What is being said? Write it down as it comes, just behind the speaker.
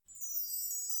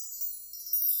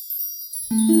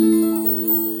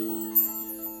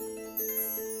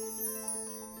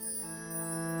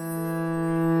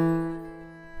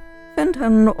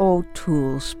Fintan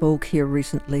O'Toole spoke here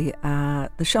recently at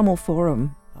the Schemmel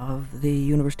Forum of the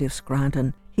University of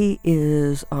Scranton. He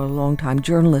is a longtime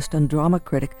journalist and drama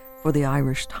critic for the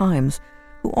Irish Times,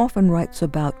 who often writes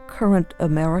about current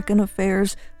American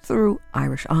affairs through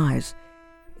Irish eyes.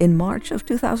 In March of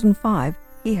 2005,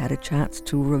 he had a chance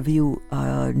to review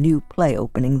a new play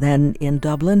opening then in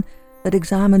Dublin that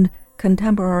examined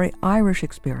contemporary Irish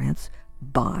experience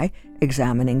by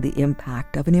examining the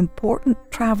impact of an important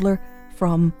traveller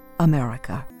from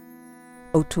America.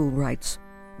 O'Toole writes,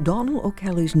 Donal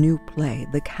O'Kelly's new play,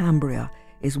 The Cambria,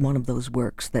 is one of those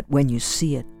works that when you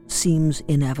see it seems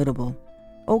inevitable.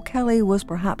 O'Kelly was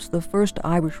perhaps the first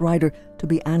Irish writer to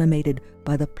be animated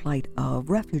by the plight of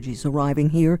refugees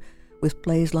arriving here with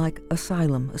plays like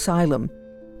Asylum.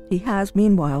 He has,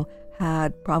 meanwhile,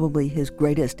 had probably his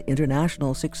greatest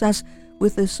international success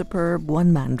with the superb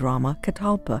one-man drama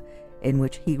Catalpa, in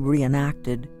which he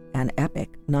reenacted an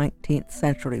epic 19th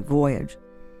century voyage.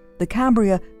 The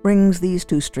Cambria brings these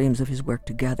two streams of his work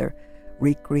together,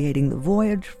 recreating the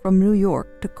voyage from New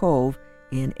York to Cove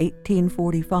in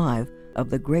 1845 of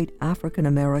the great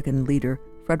African-American leader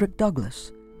Frederick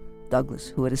Douglass. Douglass,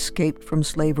 who had escaped from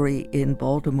slavery in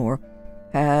Baltimore,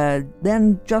 had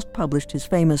then just published his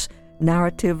famous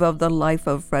Narrative of the Life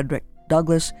of Frederick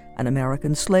Douglass, an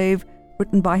American Slave,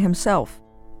 written by himself,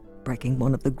 breaking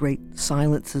one of the great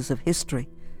silences of history.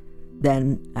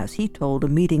 Then, as he told a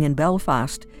meeting in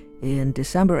Belfast in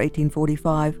December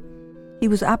 1845, he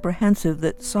was apprehensive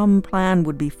that some plan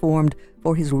would be formed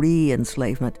for his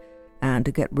re-enslavement, and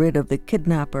to get rid of the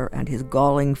kidnapper and his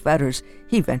galling fetters,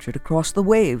 he ventured across the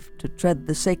wave to tread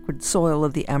the sacred soil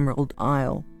of the Emerald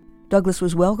Isle. Douglass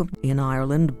was welcomed in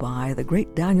Ireland by the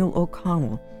great Daniel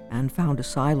O'Connell and found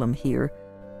asylum here.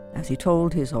 As he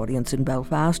told his audience in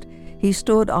Belfast, he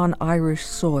stood on Irish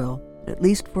soil, at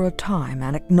least for a time,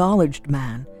 an acknowledged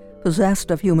man,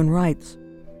 possessed of human rights.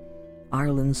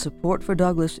 Ireland's support for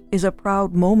Douglass is a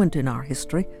proud moment in our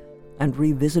history, and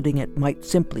revisiting it might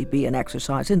simply be an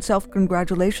exercise in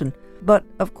self-congratulation. But,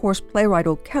 of course, playwright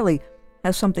O'Kelly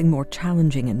has something more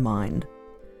challenging in mind.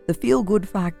 The feel-good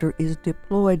factor is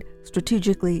deployed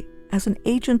strategically as an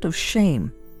agent of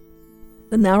shame.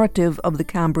 The narrative of the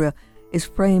Cambria is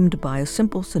framed by a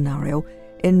simple scenario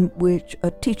in which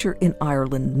a teacher in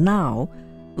Ireland now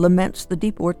laments the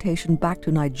deportation back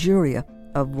to Nigeria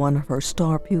of one of her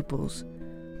star pupils.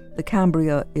 The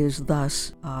Cambria is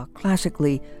thus a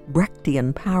classically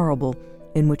Brechtian parable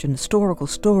in which an historical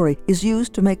story is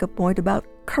used to make a point about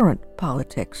current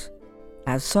politics.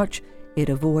 As such, it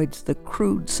avoids the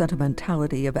crude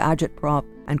sentimentality of agitprop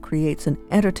and creates an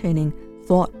entertaining,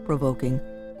 thought-provoking,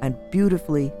 and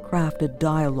beautifully crafted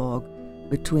dialogue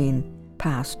between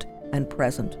past and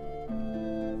present.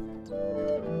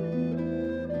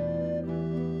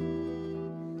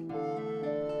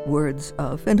 Words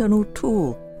of Fintan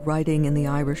O'Toole, writing in the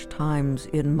Irish Times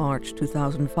in March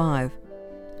 2005.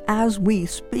 As we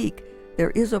speak,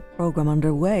 there is a program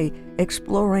underway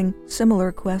exploring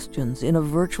similar questions in a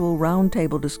virtual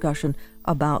roundtable discussion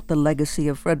about the legacy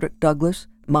of Frederick Douglass,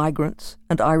 migrants,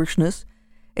 and Irishness.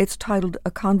 It's titled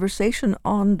A Conversation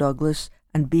on Douglass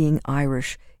and Being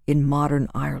Irish in Modern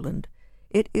Ireland.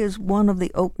 It is one of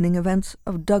the opening events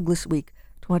of Douglass Week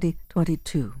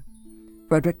 2022.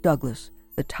 Frederick Douglass,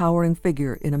 the towering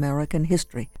figure in American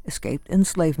history, escaped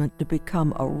enslavement to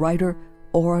become a writer,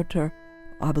 orator,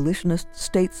 abolitionist,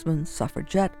 statesman,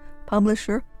 suffragette,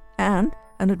 publisher, and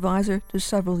an advisor to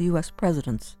several U.S.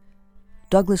 presidents.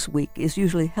 Douglass Week is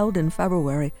usually held in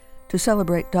February to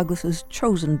celebrate Douglass's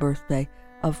chosen birthday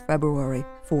of February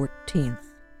 14th.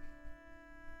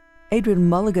 Adrian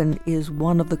Mulligan is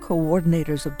one of the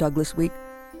coordinators of Douglass Week.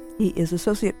 He is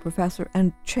Associate Professor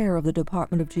and Chair of the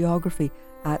Department of Geography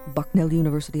at Bucknell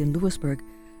University in Lewisburg,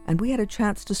 and we had a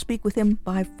chance to speak with him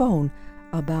by phone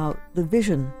about the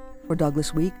vision for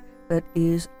Douglass Week that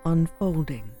is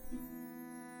unfolding.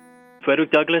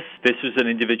 Frederick Douglass, this was an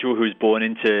individual who was born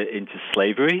into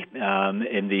slavery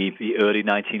in the early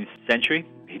 19th century.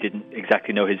 He didn't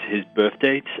exactly know his birth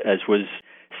date, as was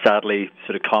sadly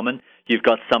sort of common. You've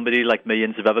got somebody like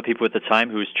millions of other people at the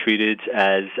time who was treated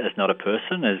as not a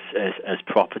person, as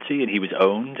property, and he was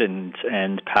owned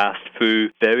and passed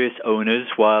through various owners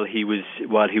while he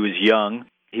was young.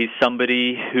 He's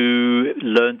somebody who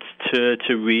learnt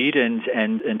to read and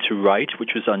to write,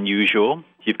 which was unusual.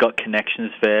 You've got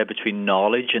connections there between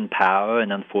knowledge and power,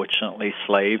 and unfortunately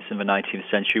slaves in the 19th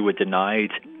century were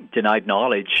denied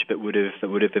knowledge that would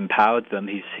have empowered them.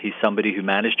 He's somebody who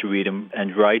managed to read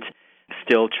and write,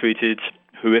 still treated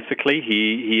horrifically.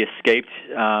 He escaped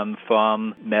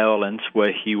from Maryland,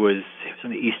 where he was on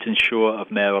the eastern shore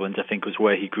of Maryland, I think was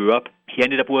where he grew up. He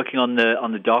ended up working on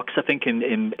the docks, I think,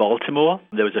 in Baltimore.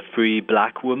 There was a free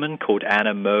black woman called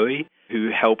Anna Murray who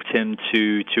helped him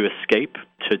to escape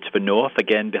to the north.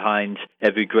 Again, behind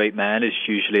every great man is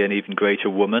usually an even greater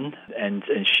woman, and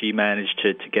she managed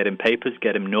to get him papers,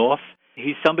 get him north.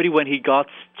 He's somebody, when he got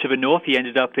to the north, he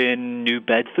ended up in New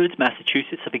Bedford,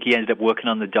 Massachusetts. I think he ended up working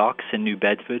on the docks in New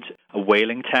Bedford, a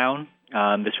whaling town.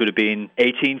 This would have been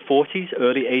 1840s,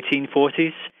 early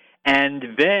 1840s.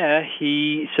 And there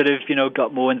he sort of,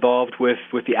 got more involved with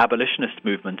the abolitionist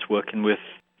movement, working with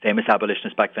famous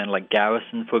abolitionists back then like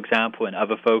Garrison, for example, and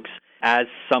other folks. As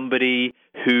somebody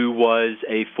who was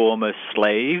a former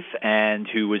slave and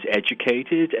who was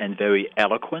educated and very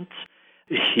eloquent,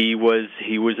 he was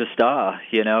a star.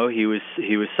 He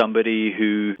was somebody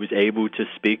who was able to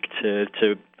speak to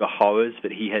the horrors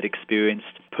that he had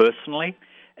experienced personally,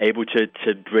 able to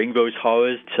bring those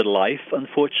horrors to life,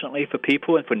 unfortunately, for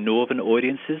people and for northern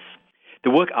audiences. The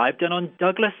work I've done on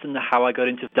Douglass and how I got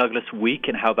into Douglass Week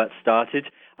and how that started,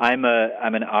 I'm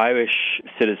an Irish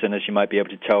citizen, as you might be able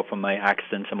to tell from my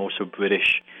accent. I'm also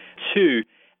British, too.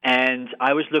 And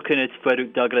I was looking at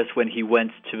Frederick Douglass when he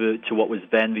went to what was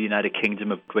then the United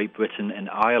Kingdom of Great Britain and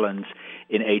Ireland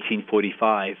in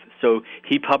 1845. So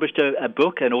he published a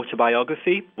book, an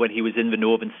autobiography, when he was in the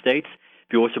northern states.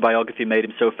 The autobiography made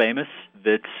him so famous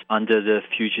that under the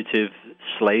fugitive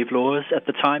slave laws at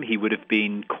the time, he would have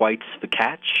been quite the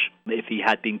catch if he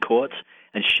had been caught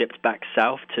and shipped back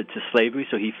south to slavery.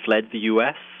 So he fled the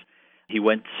U.S. He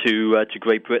went to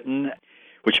Great Britain,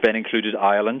 which then included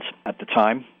Ireland at the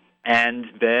time. And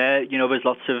there, there's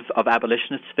lots of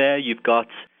abolitionists there.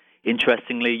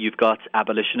 Interestingly, you've got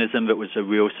abolitionism that was a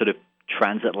real sort of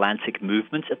transatlantic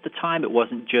movement at the time. It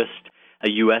wasn't just a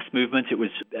U.S. movement, it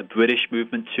was a British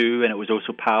movement too, and it was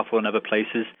also powerful in other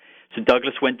places. So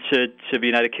Douglass went to the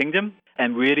United Kingdom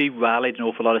and really rallied an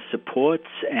awful lot of support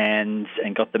and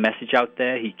got the message out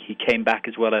there. He came back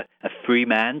as well a free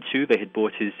man too. They had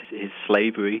bought his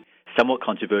slavery, somewhat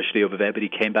controversially over there, but he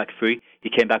came back free. He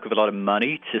came back with a lot of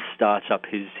money to start up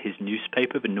his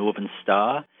newspaper, the Northern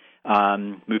Star.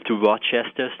 Moved to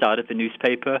Rochester, started the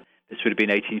newspaper. This would have been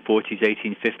 1840s,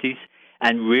 1850s.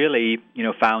 And really,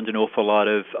 found an awful lot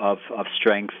of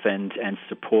strength and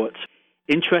support.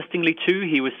 Interestingly, too,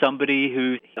 he was somebody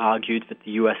who argued that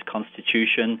the U.S.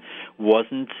 Constitution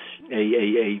wasn't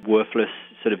a worthless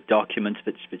sort of document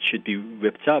that should be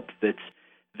ripped up, that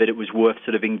it was worth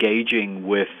sort of engaging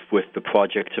with the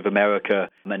project of America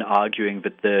and arguing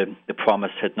that the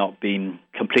promise had not been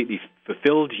completely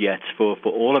fulfilled yet for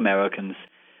all Americans,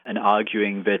 and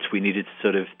arguing that we needed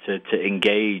sort of to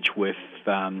engage with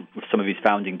some of these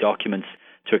founding documents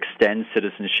to extend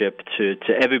citizenship to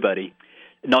everybody,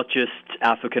 not just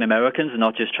African Americans, and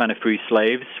not just trying to free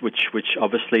slaves, which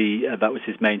obviously that was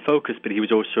his main focus, but he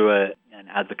was also an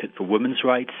advocate for women's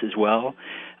rights as well.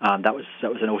 That was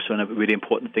also a really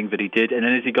important thing that he did. And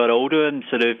then as he got older and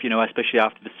sort of, especially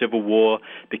after the Civil War,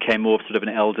 became more of sort of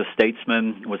an elder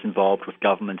statesman, was involved with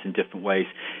government in different ways,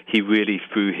 he really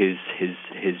threw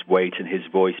his weight and his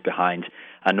voice behind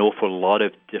an awful lot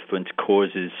of different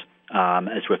causes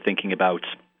as we're thinking about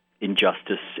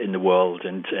injustice in the world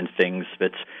and things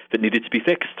that needed to be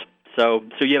fixed. So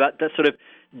yeah, that's sort of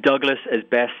Douglass as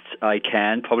best I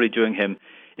can, probably doing him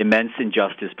immense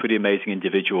injustice, pretty amazing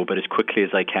individual, but as quickly as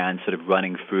I can, sort of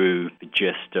running through the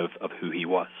gist of who he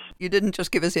was. You didn't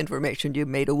just give us information, you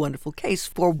made a wonderful case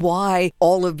for why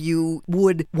all of you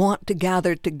would want to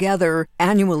gather together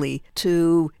annually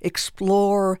to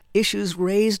explore issues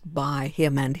raised by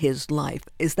him and his life.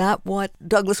 Is that what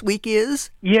Douglass Week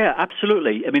is? Yeah,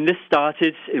 absolutely. I mean, this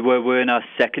started, we're in our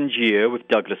second year with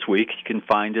Douglass Week. You can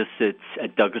find us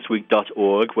at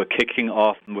douglassweek.org. We're kicking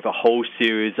off with a whole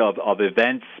series of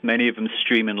events, many of them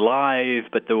streaming live,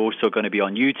 but they're also going to be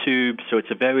on YouTube. So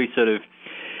it's a very sort of,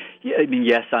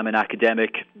 yes, I'm an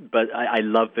academic, but I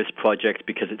love this project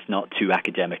because it's not too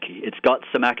academic-y. It's got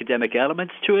some academic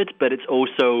elements to it, but it's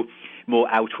also more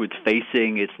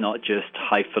outward-facing. It's not just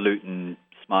highfalutin,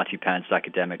 smarty-pants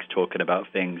academics talking about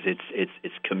things.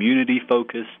 It's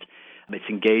community-focused. It's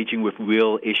engaging with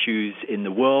real issues in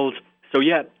the world. So,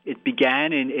 yeah, it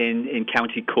began in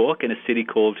County Cork, in a city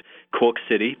called Cork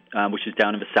City, which is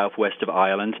down in the southwest of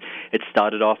Ireland. It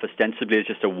started off ostensibly as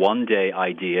just a one-day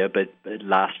idea, but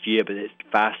it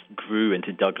fast grew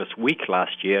into Douglass Week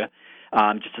last year.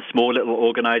 Just a small little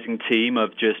organizing team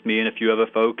of just me and a few other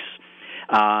folks.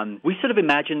 We sort of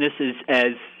imagine this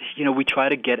as we try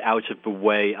to get out of the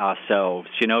way ourselves,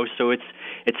 so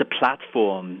it's a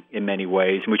platform in many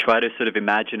ways, and we try to sort of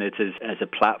imagine it as a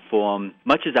platform,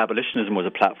 much as abolitionism was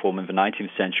a platform in the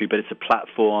 19th century, but it's a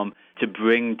platform to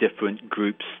bring different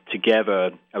groups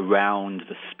together around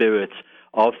the spirit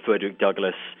of Frederick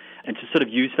Douglass, and to sort of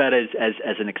use that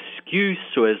as an excuse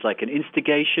or as like an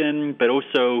instigation, but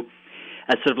also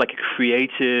as sort of like a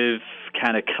creative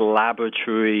kind of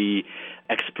collaboratory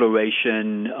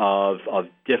exploration of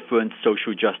different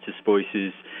social justice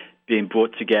voices being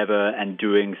brought together and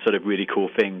doing sort of really cool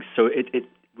things. So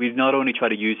we've not only tried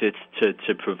to use it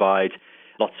to provide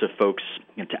lots of folks,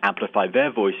 to amplify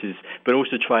their voices, but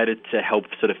also try to help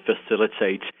sort of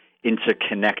facilitate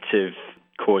interconnective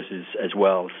causes as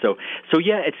well. So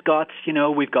yeah, it's got,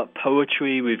 we've got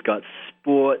poetry, we've got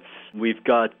sports, we've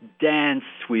got dance,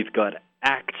 we've got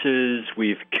actors,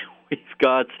 we've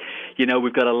got,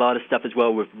 we've got a lot of stuff as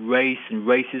well with race and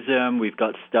racism. We've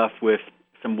got stuff with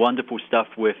some wonderful stuff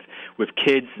with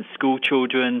kids and school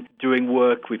children doing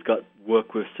work. We've got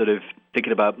work with sort of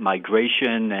thinking about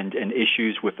migration and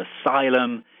issues with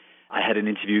asylum. I had an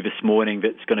interview this morning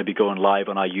that's going to be going live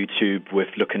on our YouTube with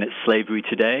looking at slavery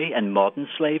today and modern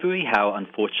slavery, how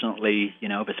unfortunately,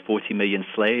 there's 40 million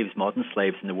slaves, modern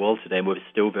slaves in the world today, and we're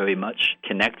still very much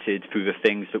connected through the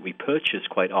things that we purchase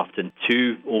quite often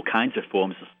to all kinds of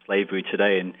forms of slavery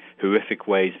today in horrific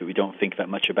ways that we don't think that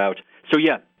much about. So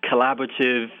yeah,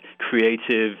 collaborative,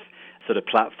 creative sort of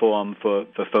platform for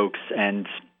folks, and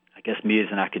I guess me as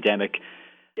an academic,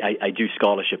 I do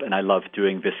scholarship, and I love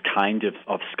doing this kind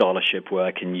of scholarship where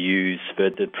I can use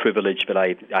the privilege that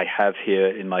I have here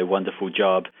in my wonderful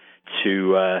job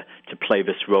to play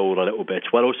this role a little bit,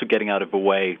 while also getting out of the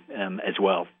way as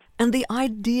well. And the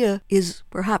idea is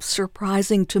perhaps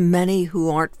surprising to many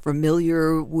who aren't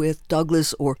familiar with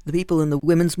Douglass, or the people in the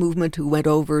women's movement who went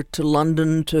over to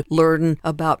London to learn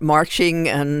about marching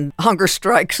and hunger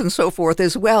strikes and so forth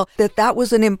as well, that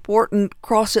was an important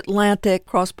cross-Atlantic,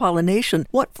 cross-pollination.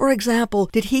 What, for example,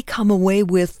 did he come away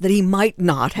with that he might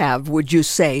not have, would you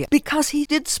say? Because he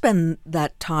did spend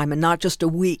that time and not just a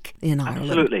week in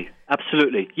Ireland.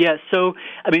 Absolutely. Yeah, so,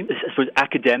 I suppose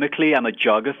academically, I'm a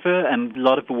geographer, and a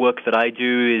lot of the work that I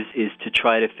do is to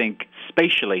try to think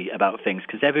spatially about things,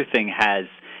 because everything has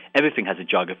a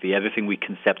geography. Everything we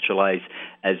conceptualize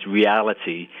as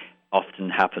reality often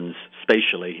happens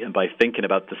spatially, and by thinking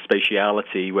about the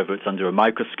spatiality, whether it's under a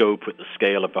microscope with the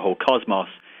scale of the whole cosmos,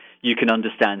 you can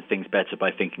understand things better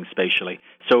by thinking spatially.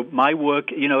 So my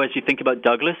work, as you think about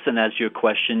Douglass, and as your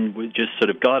question just sort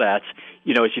of got at,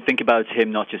 as you think about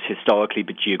him not just historically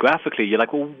but geographically, you're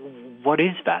like, well, what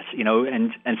is that?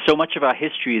 And so much of our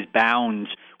history is bound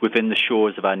within the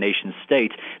shores of our nation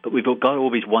state, but we've got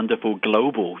all these wonderful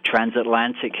global,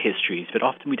 transatlantic histories that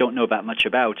often we don't know that much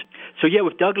about. So yeah,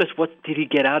 with Douglass, what did he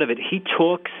get out of it? He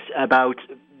talks about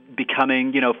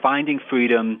becoming, finding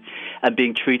freedom and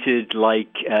being treated like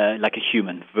a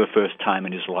human for the first time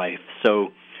in his life.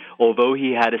 So although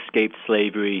he had escaped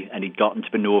slavery and he'd gotten to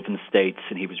the northern states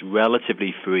and he was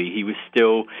relatively free, he was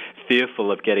still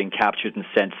fearful of getting captured and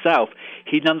sent south.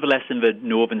 He nonetheless, in the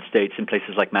northern states, in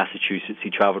places like Massachusetts, he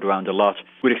traveled around a lot,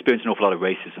 would experience an awful lot of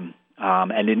racism.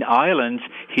 And in Ireland,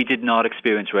 he did not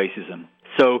experience racism.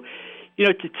 So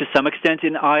to some extent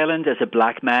in Ireland, as a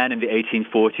black man in the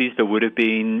 1840s, there would have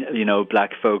been,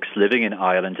 black folks living in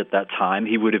Ireland at that time.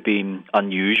 He would have been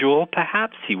unusual,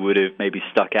 perhaps. He would have maybe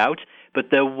stuck out.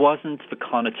 But there wasn't the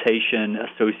connotation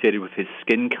associated with his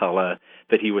skin color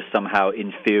that he was somehow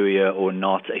inferior or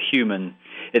not a human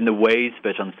in the ways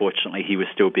that, unfortunately, he was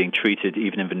still being treated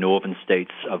even in the northern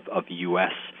states of the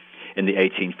U.S. in the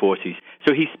 1840s.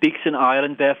 So he speaks in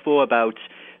Ireland, therefore, about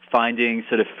finding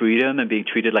sort of freedom and being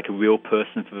treated like a real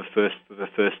person for the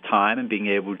first time, and being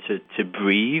able to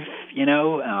breathe,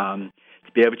 to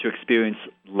be able to experience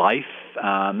life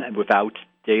without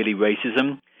daily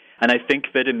racism. And I think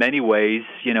that in many ways,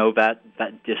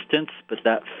 that distance, but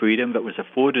that freedom that was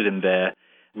afforded him there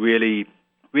really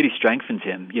strengthened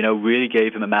him, really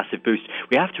gave him a massive boost.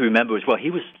 We have to remember as well, he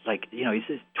was like, he's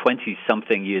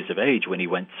 20-something years of age when he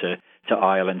went to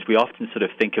Ireland. We often sort of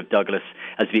think of Douglass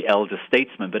as the elder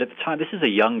statesman, but at the time, this is a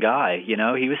young guy, he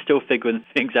was still figuring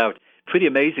things out. Pretty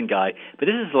amazing guy. But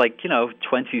this is like,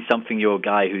 20-something-year-old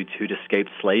guy who'd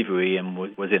escaped slavery and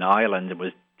was in Ireland and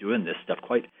was doing this stuff.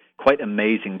 Quite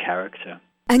amazing character.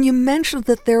 And you mentioned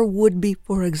that there would be,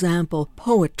 for example,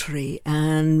 poetry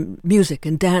and music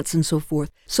and dance and so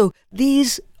forth. So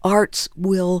these arts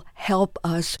will help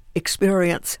us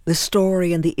experience the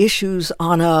story and the issues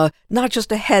on not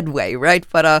just a head way, right,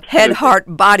 but a head, heart,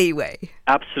 body way.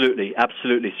 Absolutely.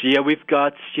 So yeah, we've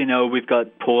got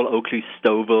Paul Oakley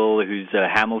Stovall, who's a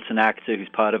Hamilton actor, who's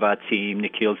part of our team.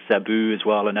 Nikhil Sabu as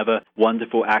well, another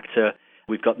wonderful actor.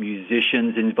 We've got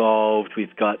musicians involved.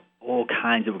 We've got all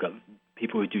kinds of, we've got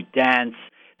people who do dance.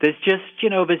 There's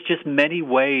just many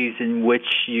ways in which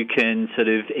you can sort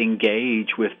of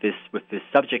engage with this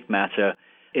subject matter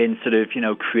in sort of,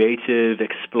 creative,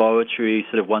 exploratory,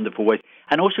 sort of wonderful ways.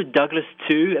 And also Douglas,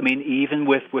 too. I mean, even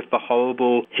with the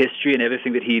horrible history and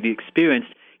everything that he'd experienced,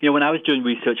 when I was doing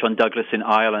research on Douglas in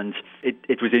Ireland,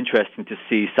 it was interesting to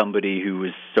see somebody who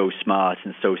was so smart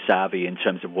and so savvy in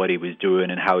terms of what he was doing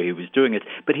and how he was doing it.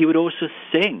 But he would also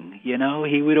sing,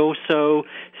 he would also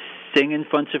sing in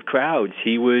front of crowds.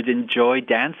 He would enjoy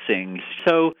dancing.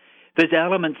 So there's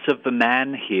elements of the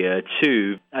man here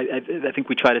too. I think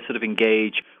we try to sort of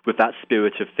engage with that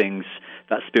spirit of things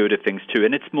too.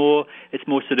 And it's more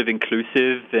sort of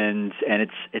inclusive, and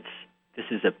this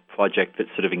is a project that's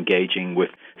sort of engaging with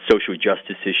social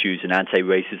justice issues and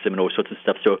anti-racism and all sorts of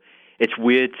stuff. So it's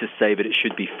weird to say that it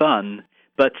should be fun,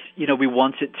 but we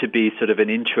want it to be sort of an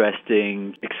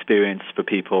interesting experience for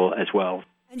people as well.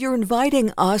 And you're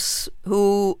inviting us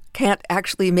who can't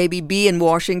actually maybe be in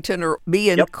Washington or be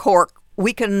in Cork.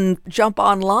 We can jump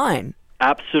online.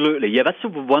 Absolutely. Yeah, that's a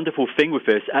wonderful thing with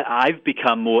this. I've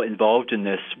become more involved in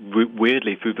this,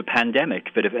 weirdly, through the pandemic.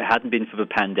 But if it hadn't been for the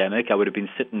pandemic, I would have been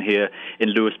sitting here in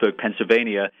Lewisburg,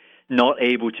 Pennsylvania, not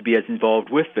able to be as involved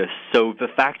with this. So the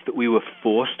fact that we were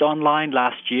forced online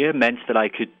last year meant that I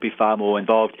could be far more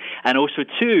involved. And also,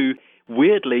 too,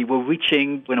 weirdly, we're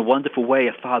reaching, in a wonderful way,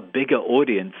 a far bigger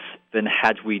audience than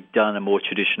had we done a more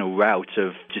traditional route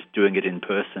of just doing it in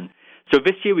person. So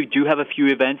this year we do have a few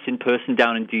events in person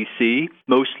down in D.C.,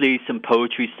 mostly some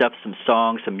poetry stuff, some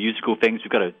songs, some musical things.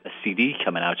 We've got a CD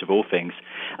coming out of all things,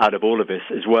 out of all of this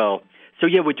as well. So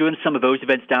yeah, we're doing some of those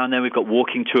events down there. We've got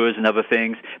walking tours and other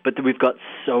things, but we've got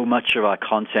so much of our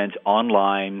content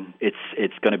online.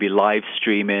 It's going to be live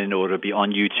streaming, or it'll be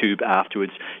on YouTube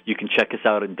afterwards. You can check us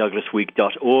out at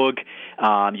douglasweek.org.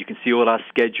 You can see all our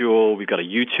schedule. We've got a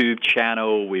YouTube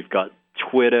channel. We've got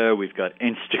Twitter. We've got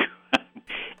Instagram.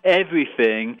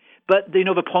 Everything. But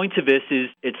the point of this is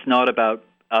it's not about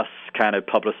us kind of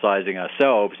publicizing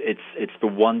ourselves. It's the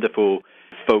wonderful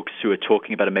folks who are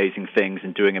talking about amazing things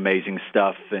and doing amazing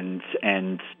stuff, and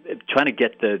trying to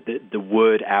get the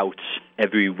word out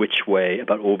every which way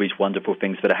about all these wonderful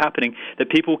things that are happening that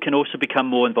people can also become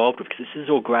more involved with, because this is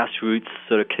all grassroots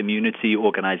sort of community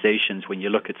organizations. When you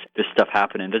look at this stuff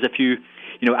happening, there's a few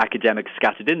academics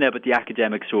scattered in there, but the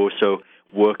academics are also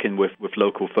working with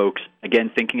local folks,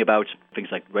 again, thinking about things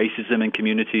like racism in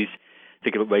communities,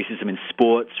 think about racism in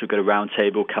sports. We've got a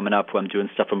roundtable coming up where I'm doing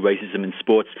stuff on racism in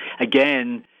sports.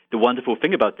 Again, the wonderful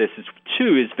thing about this is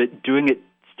that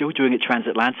still doing it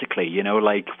transatlantically,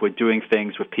 like we're doing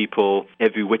things with people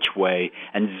every which way,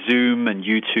 and Zoom and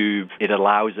YouTube, it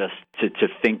allows us to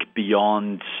think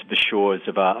beyond the shores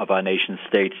of our nation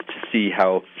states to see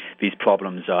how these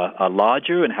problems are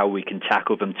larger and how we can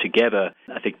tackle them together,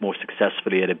 I think, more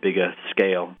successfully at a bigger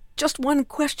scale. Just one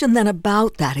question then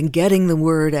about that and getting the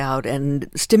word out and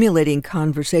stimulating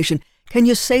conversation. Can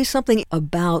you say something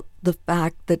about the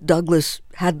fact that Douglas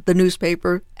had the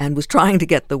newspaper and was trying to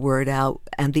get the word out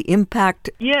and the impact?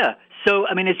 Yeah. So,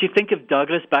 as you think of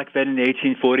Douglas back then in the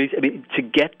 1840s, to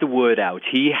get the word out,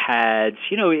 he had,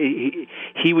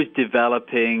 he was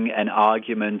developing an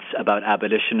argument about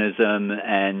abolitionism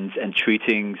and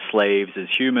treating slaves as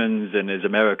humans and as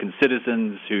American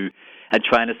citizens and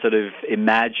trying to sort of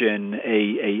imagine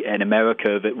an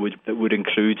America that would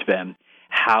include them.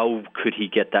 How could he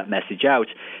get that message out?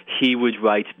 He would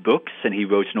write books, and he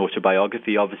wrote an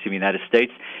autobiography, obviously, in the United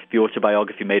States. The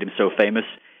autobiography made him so famous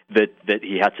that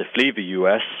he had to flee the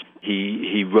U.S.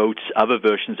 He wrote other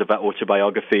versions of that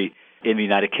autobiography in the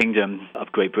United Kingdom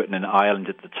of Great Britain and Ireland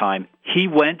at the time. He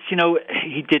went,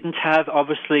 he didn't have,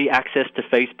 obviously, access to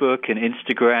Facebook and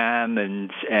Instagram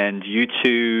and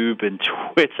YouTube and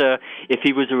Twitter. If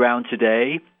he was around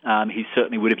today, he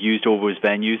certainly would have used all those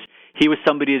venues. He was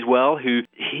somebody as well who,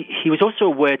 he was also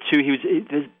aware, too,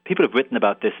 people have written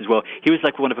about this as well, he was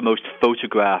like one of the most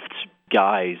photographed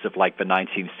guys of like the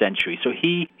 19th century. So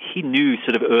he knew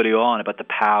sort of early on about the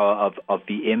power of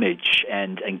the image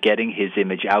and getting his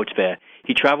image out there.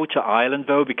 He traveled to Ireland,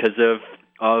 though, because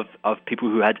of people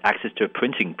who had access to a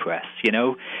printing press.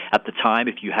 At the time,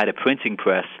 if you had a printing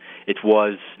press, it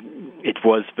was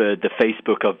the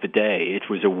Facebook of the day. It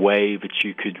was a way that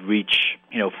you could reach,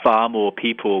 far more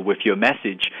people with your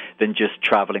message than just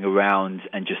traveling around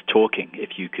and just talking.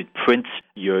 If you could print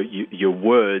your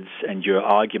words and your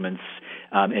arguments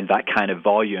in that kind of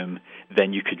volume,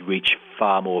 then you could reach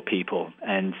far more people.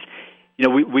 And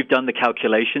we've done the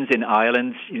calculations. In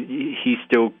Ireland, he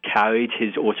still carried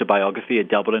his autobiography, a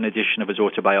Dublin edition of his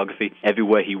autobiography,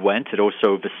 everywhere he went. And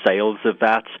also the sales of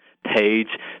that paid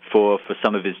for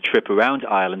some of his trip around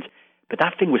Ireland. But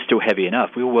that thing was still heavy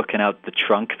enough. We were working out the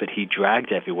trunk that he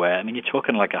dragged everywhere. I mean, you're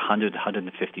talking like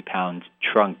 150-pound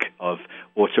trunk of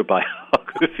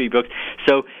autobiography books.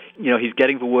 So, he's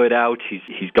getting the word out.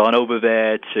 He's gone over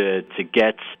there to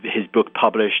get his book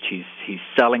published. He's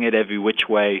selling it every which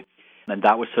way. And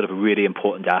that was sort of a really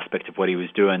important aspect of what he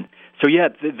was doing. So, yeah,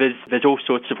 there's all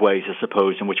sorts of ways, I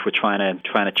suppose, in which we're trying to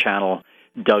channel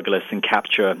Douglas and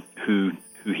capture who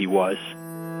he was.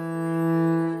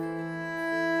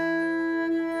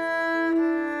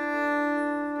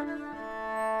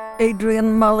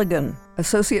 Adrian Mulligan,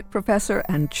 Associate Professor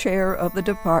and Chair of the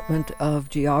Department of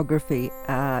Geography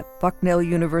at Bucknell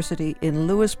University in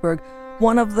Lewisburg,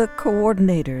 one of the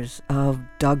coordinators of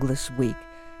Douglas Week.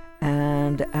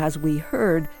 And as we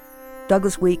heard,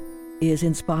 Douglas Week is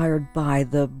inspired by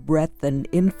the breadth and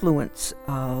influence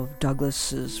of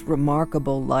Douglas's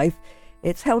remarkable life.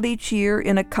 It's held each year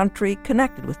in a country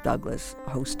connected with Douglas,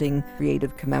 hosting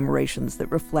creative commemorations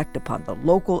that reflect upon the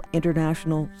local,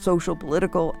 international, social,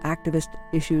 political, activist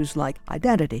issues like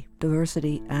identity,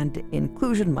 diversity and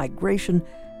inclusion, migration,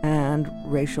 and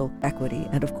racial equity.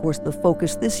 And of course, the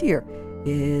focus this year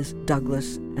is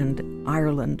Douglas and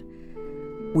Ireland.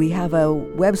 We have a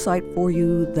website for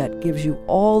you that gives you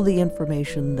all the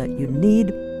information that you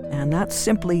need, and that's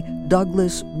simply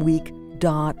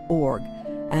douglasweek.org.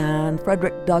 And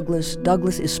Frederick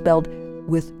Douglass is spelled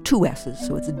with two S's,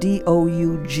 so it's Douglass.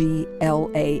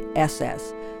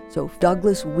 So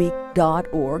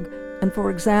douglasweek.org. And for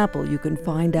example, you can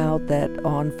find out that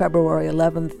on February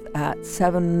 11th at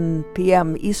 7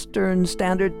 p.m. Eastern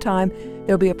Standard Time,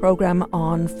 there'll be a program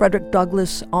on Frederick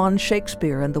Douglass on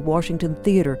Shakespeare and the Washington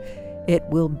Theater. It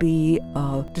will be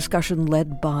a discussion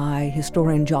led by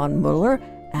historian John Mueller,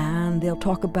 and they'll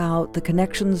talk about the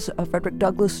connections of Frederick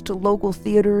Douglass to local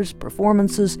theaters,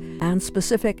 performances, and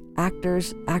specific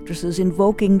actors, actresses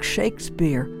invoking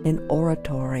Shakespeare in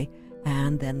oratory,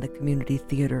 and then the community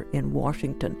theater in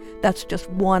Washington. That's just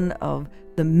one of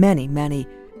the many, many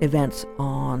events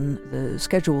on the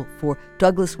schedule for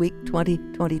Douglas Week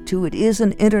 2022. It is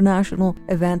an international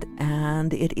event,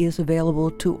 and it is available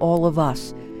to all of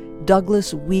us.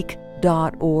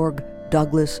 douglasweek.org,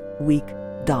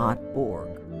 douglasweek.org.